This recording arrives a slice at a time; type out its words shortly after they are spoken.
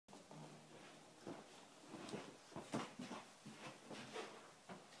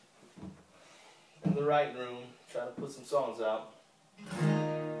the writing room, trying to put some songs out.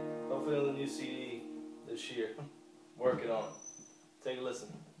 Hopefully on the new CD this year. Working on it. Take a listen.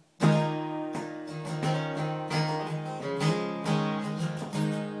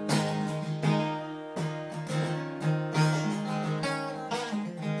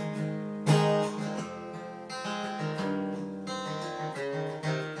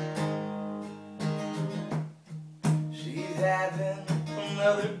 She's having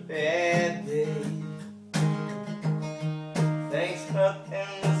another bad day. Thinks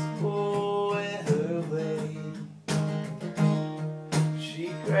nothing's going her way.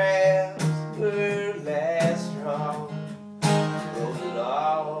 She grabs her last straw, throws it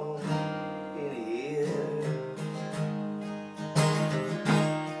all in the air.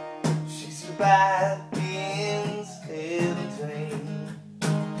 She survived being 17.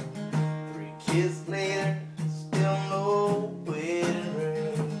 3 kids later, still no wedding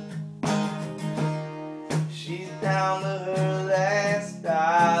ring. She's down to her last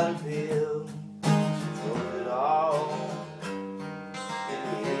dollar bill. She throws it all in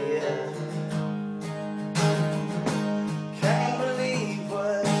the air. Can't believe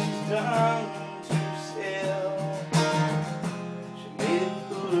what she's done to herself. She made it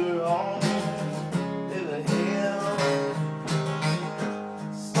through her own living hell.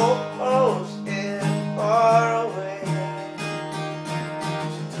 So close and far away.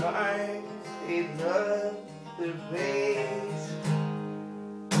 She tries another base.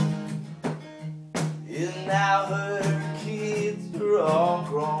 And now her kids are all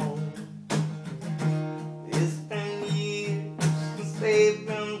grown. It's been years since they've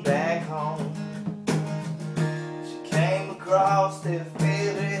been back home. She came across their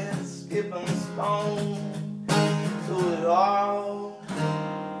favorite skipping stone. Threw it all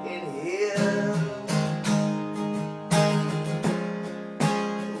in here.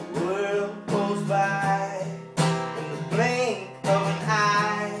 The world goes by in the blink of an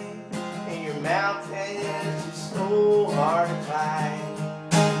eye, and your mountain is just so hard to climb.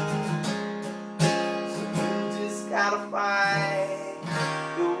 So you just gotta find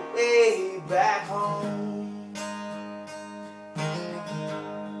your way back home.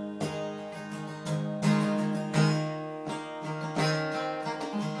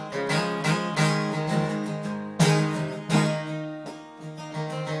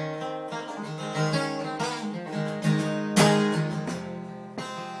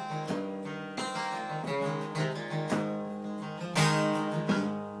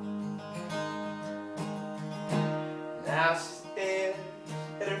 Now she stares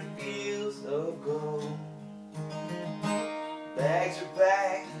at her fields of gold. Bags are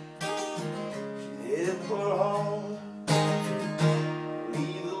back, she's headed for home.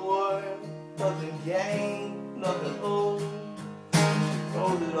 Leave the world, nothing gained, nothing owed. She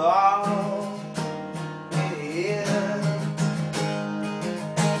throws it all in the air.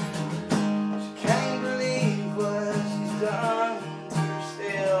 She can't believe what she's done to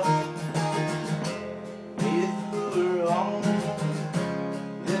herself. Her own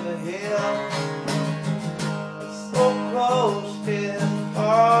living hell. So close and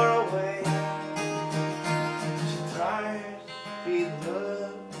far away. She tries to feed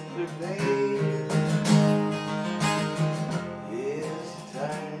another baby.